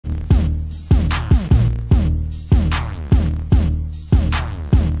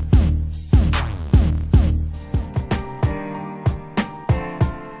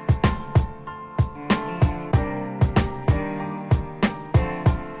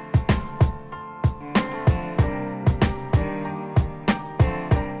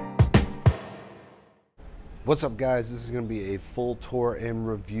What's up, guys? This is going to be a full tour and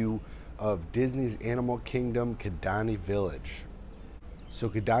review of Disney's Animal Kingdom Kidani Village. So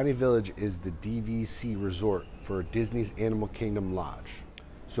Kidani Village is the DVC resort for Disney's Animal Kingdom Lodge.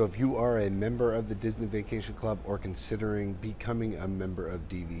 So if you are a member of the Disney Vacation Club or considering becoming a member of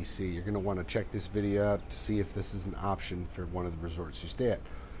DVC, you're going to want to check this video out to see if this is an option for one of the resorts you stay at.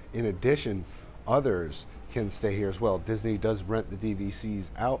 In addition, others can stay here as well. Disney does rent the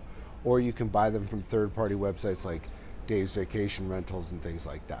DVCs out, or you can buy them from third-party websites like Dave's Vacation Rentals and things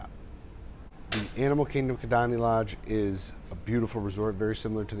like that. The Animal Kingdom Kidani Lodge is a beautiful resort, very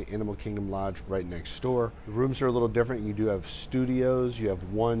similar to the Animal Kingdom Lodge right next door. The rooms are a little different. You do have studios, you have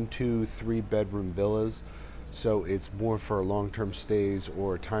 1, 2, 3 bedroom villas, so it's more for long-term stays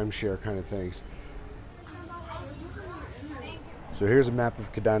or timeshare kind of things. So here's a map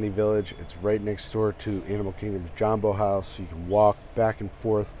of Kidani Village. It's right next door to Animal Kingdom's Jumbo House. You can walk back and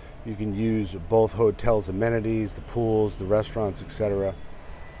forth. You can use both hotels' amenities, the pools, the restaurants, etc.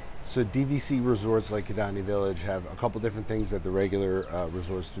 So DVC resorts like Kidani Village have a couple different things that the regular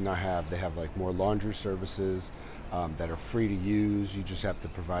resorts do not have. They have like more laundry services that are free to use. You just have to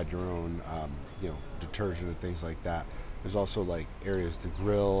provide your own detergent and things like that. There's also like areas to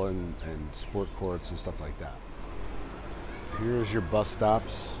grill and sport courts and stuff like that. Here's your bus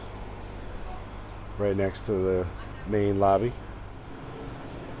stops right next to the main lobby.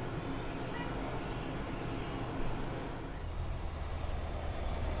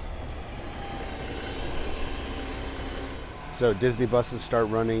 So Disney buses start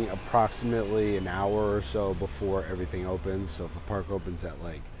running approximately an hour or so before everything opens. So if the park opens at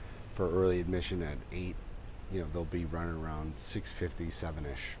for early admission at 8, they'll be running around 6:50,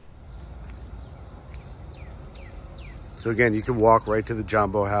 7-ish. So again, you can walk right to the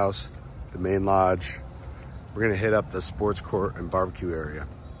Jumbo House, the main lodge. We're gonna hit up the sports court and barbecue area.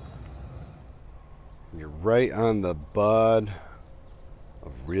 And you're right on the bud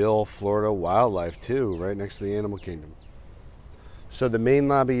of real Florida wildlife too, right next to the Animal Kingdom. So the main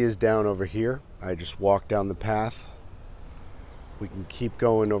lobby is down over here. I just walked down the path. We can keep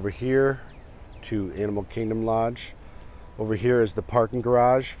going over here to Animal Kingdom Lodge. Over here is the parking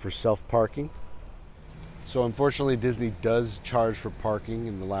garage for self-parking. So unfortunately, Disney does charge for parking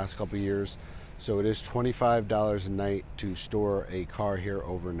in the last couple of years. So it is $25 a night to store a car here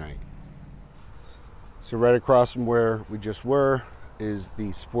overnight. So right across from where we just were is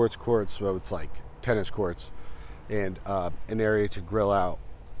the sports courts. So it's like tennis courts and an area to grill out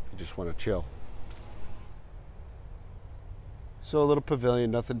if you just want to chill. So a little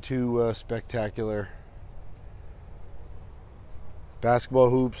pavilion, nothing too spectacular. Basketball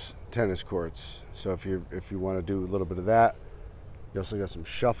hoops, tennis courts. So if you want to do a little bit of that, you also got some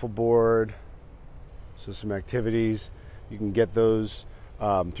shuffleboard. So some activities, you can get those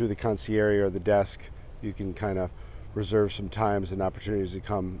through the concierge or the desk. You can kind of reserve some times and opportunities to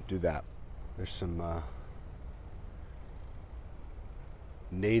come do that. There's some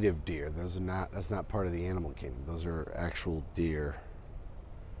native deer. That's not part of the Animal Kingdom. Those are actual deer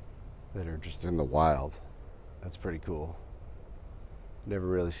that are just in the wild. That's pretty cool. Never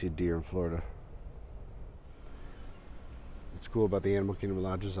really see deer in Florida. What's cool about the Animal Kingdom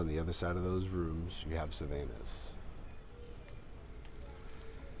lodges, on the other side of those rooms, you have savannas.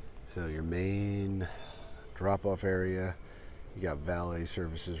 So your main drop-off area, you got valet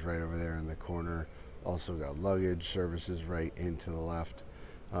services right over there in the corner. Also got luggage services right into the left.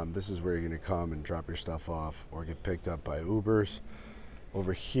 This is where you're going to come and drop your stuff off or get picked up by Ubers.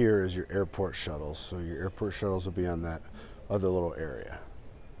 Over here is your airport shuttles. So your airport shuttles will be on that other little area.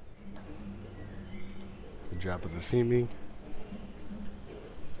 Good job with the theming.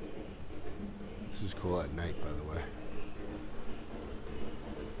 This is cool at night, by the way.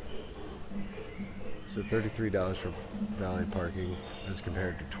 So $33 for valet parking as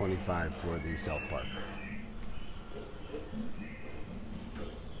compared to $25 for the self-park.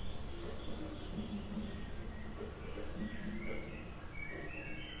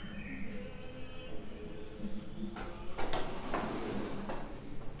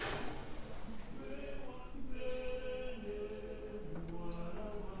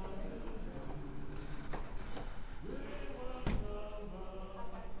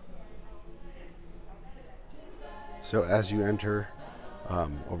 So as you enter,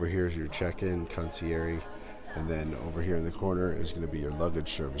 over here is your check-in concierge, and then over here in the corner is going to be your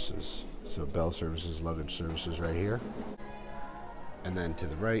luggage services. So bell services, luggage services right here. And then to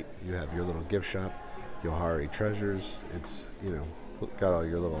the right, you have your little gift shop, Yohari Treasures. It's, got all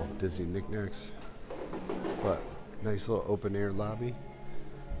your little Disney knickknacks. But nice little open air lobby.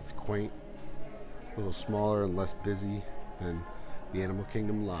 It's quaint, a little smaller and less busy than the Animal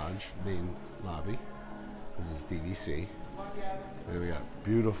Kingdom Lodge main lobby. This is DVC. And we got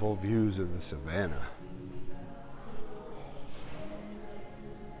beautiful views of the savannah.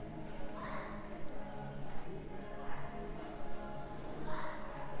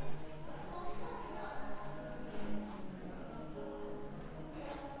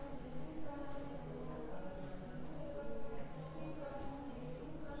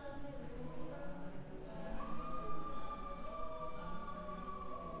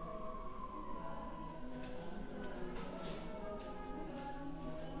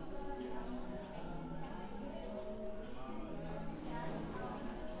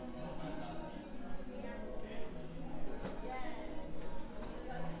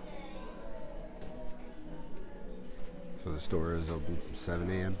 So the store is open from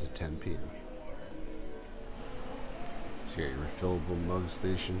 7 a.m. to 10 p.m. So you got your refillable mug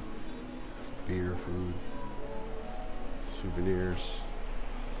station, beer, food, souvenirs.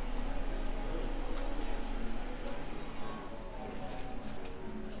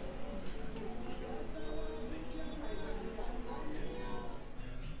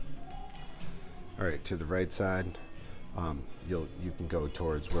 All right, to the right side, you can go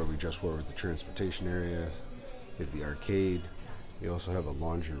towards where we just were with the transportation area. You have the arcade. You also have a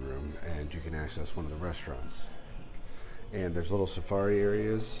laundry room, and you can access one of the restaurants. And there's little safari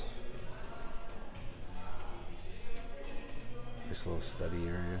areas. Nice little study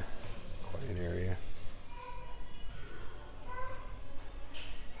area, quiet area.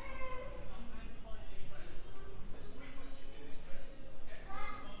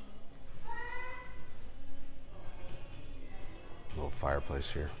 Little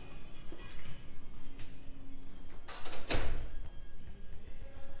fireplace here.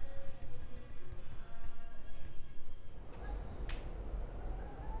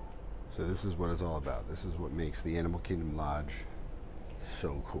 So this is what it's all about. This is what makes the Animal Kingdom Lodge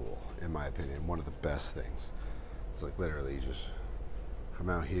so cool, in my opinion. One of the best things. It's like literally you just come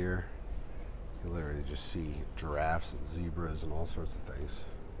out here, you literally just see giraffes and zebras and all sorts of things.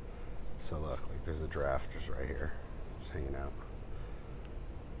 So look, like there's a giraffe just right here, just hanging out.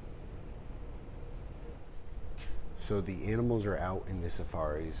 So the animals are out in the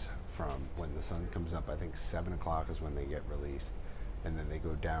safaris from when the sun comes up. I think 7 o'clock is when they get released. And then they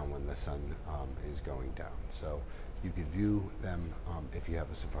go down when the sun is going down. So you can view them if you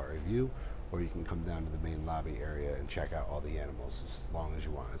have a safari view, or you can come down to the main lobby area and check out all the animals as long as you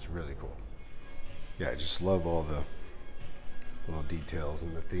want. It's really cool. Yeah, I just love all the little details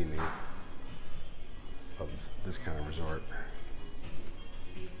and the theming of this kind of resort.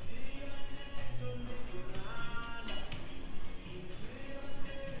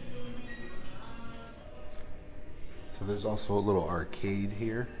 So there's also a little arcade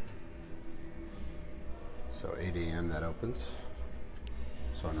here. So 8 a.m. that opens.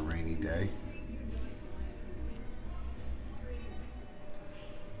 So on a rainy day.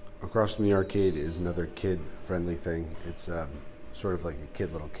 Across from the arcade is another kid-friendly thing. It's sort of like a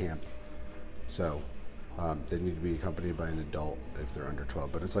kid little camp. So they need to be accompanied by an adult if they're under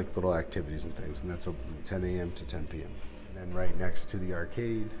 12. But it's like little activities and things. And that's open from 10 a.m. to 10 p.m. And then right next to the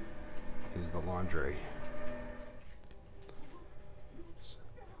arcade is the laundry.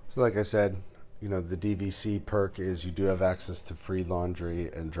 So like I said, you know, the DVC perk is you do have access to free laundry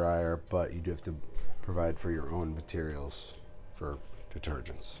and dryer, but you do have to provide for your own materials for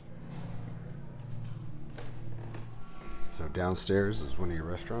detergents. So downstairs is one of your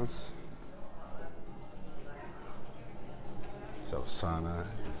restaurants. So Sana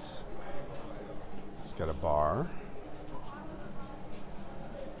is, it's got a bar.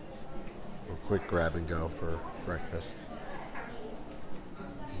 A quick grab and go for breakfast.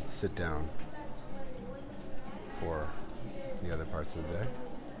 Sit down for the other parts of the day.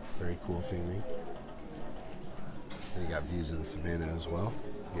 Very cool theming. And you got views of the savannah as well.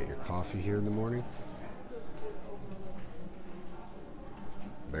 You get your coffee here in the morning.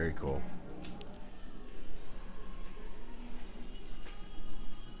 Very cool.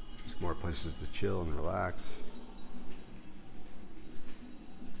 Just more places to chill and relax.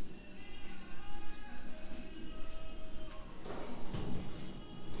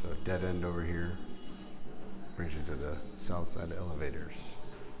 Dead end over here brings you to the south side elevators.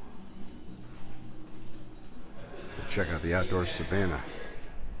 Let's check out the outdoor savannah.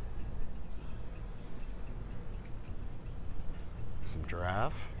 Some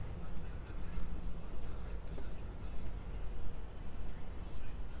giraffe.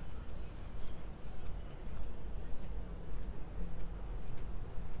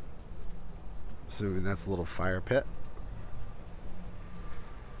 Assuming that's a little fire pit.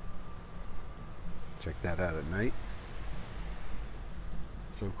 Check that out at night.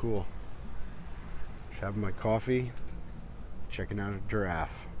 So cool. having my coffee, checking out a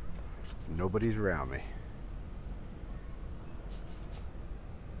giraffe. Nobody's around me.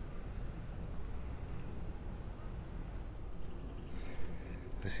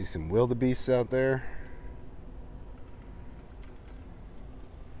 I see some wildebeests out there.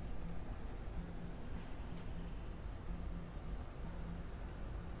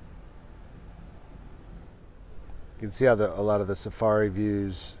 You can see how a lot of the safari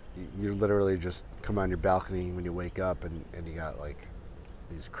views, you literally just come on your balcony when you wake up and you got like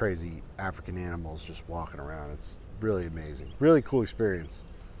these crazy African animals just walking around. It's really amazing. Really cool experience.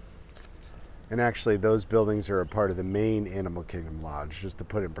 And actually those buildings are a part of the main Animal Kingdom Lodge, just to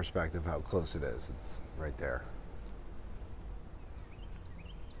put it in perspective how close it is. It's right there.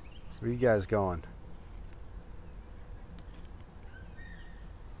 Where are you guys going?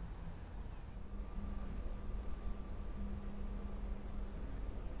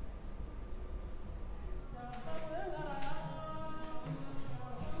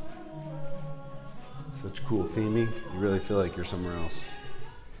 Such cool theming. You really feel like you're somewhere else.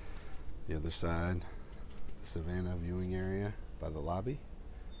 The other side, the Savannah viewing area by the lobby.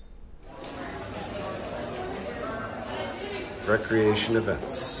 Recreation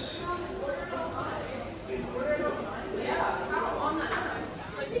events.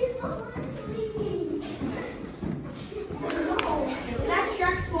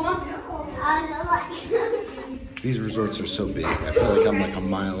 These resorts are so big. I feel like I'm like a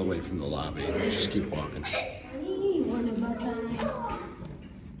mile away from the lobby. Just keep walking.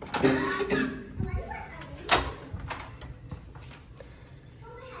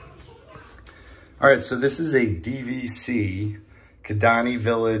 All right, so this is a DVC, Kidani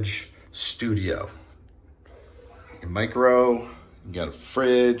Village studio. A micro, you got a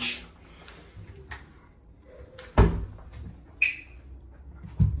fridge.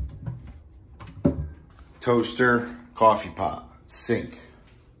 Toaster, coffee pot, sink.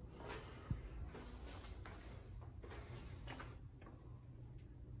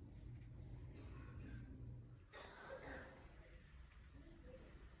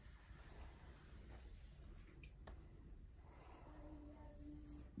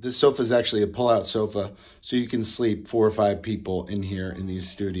 This sofa is actually a pull-out sofa, so you can sleep 4 or 5 people in here in these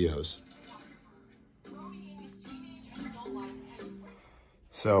studios.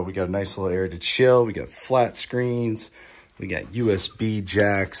 So we got a nice little area to chill. We got flat screens. We got USB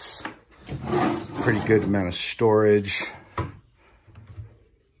jacks. Pretty good amount of storage.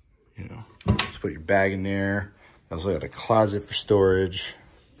 You know, just put your bag in there. Also got a closet for storage.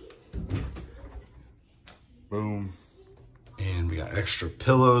 Boom. And we got extra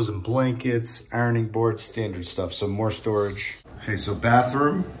pillows and blankets, ironing board, standard stuff. So more storage. Okay, so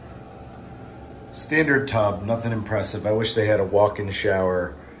bathroom. Standard tub, nothing impressive. I wish they had a walk-in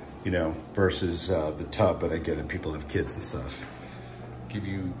shower, you know, versus the tub, but I get it, people have kids and stuff. Give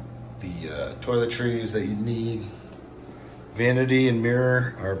you the toiletries that you need. Vanity and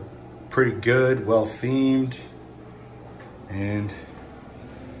mirror are pretty good, well themed. And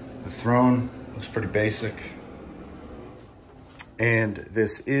the throne looks pretty basic. And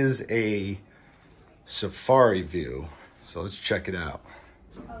this is a safari view, so let's check it out.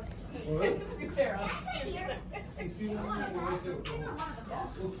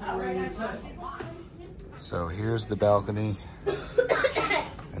 So here's the balcony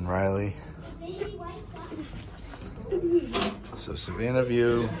and Riley. So Savannah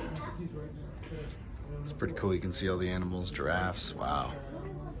view. It's pretty cool. You can see all the animals, giraffes. Wow.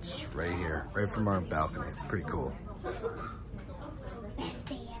 It's right here, right from our balcony. It's pretty cool.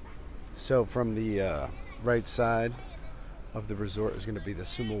 So from the right side of the resort is going to be the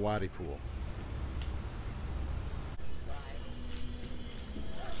Sumawati pool.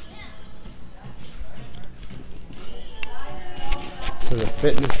 So the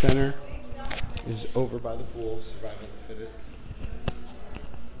fitness center is over by the pool, survival of the fittest.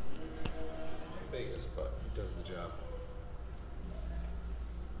 Biggest, but it does the job.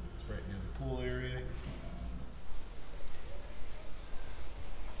 It's right near the pool area.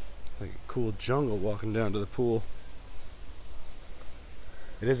 Like a cool jungle walking down to the pool.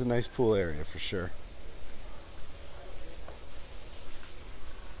 It is a nice pool area for sure.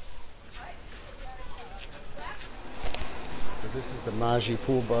 So this is the Maji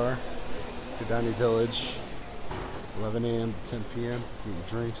Pool Bar, Kidani Village, 11 a.m. to 10 p.m. Get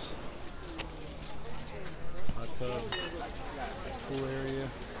your drinks. Hot tub, pool area.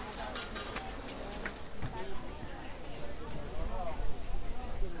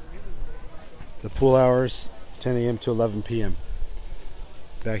 The pool hours, 10 a.m. to 11 p.m.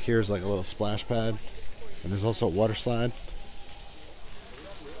 Back here is like a little splash pad, and there's also a water slide.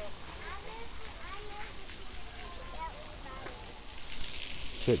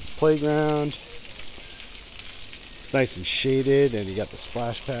 Kids playground. It's nice and shaded, and you got the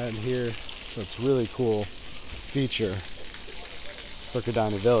splash pad here. So it's really cool feature for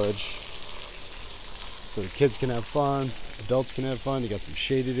Kidani Village. So the kids can have fun, adults can have fun. You got some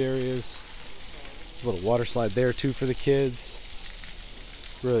shaded areas. There's a little water slide there too for the kids.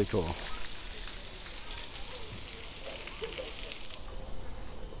 Really cool.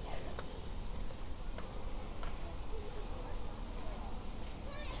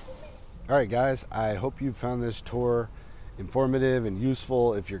 Alright guys, I hope you found this tour informative and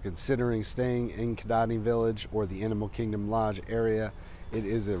useful. If you're considering staying in Kidani Village or the Animal Kingdom Lodge area, it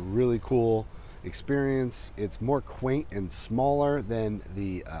is a really cool experience. It's more quaint and smaller than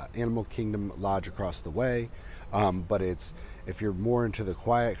the Animal Kingdom Lodge across the way, but it's, if you're more into the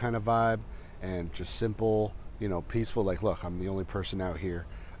quiet kind of vibe and just simple, you know, peaceful, like look, I'm the only person out here,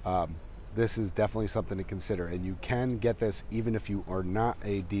 this is definitely something to consider, and you can get this even if you are not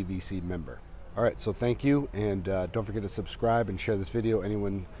a DVC member. All right, so thank you, and don't forget to subscribe and share this video.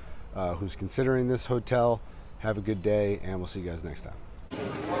 Anyone who's considering this hotel, have a good day, and we'll see you guys next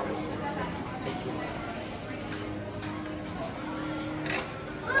time.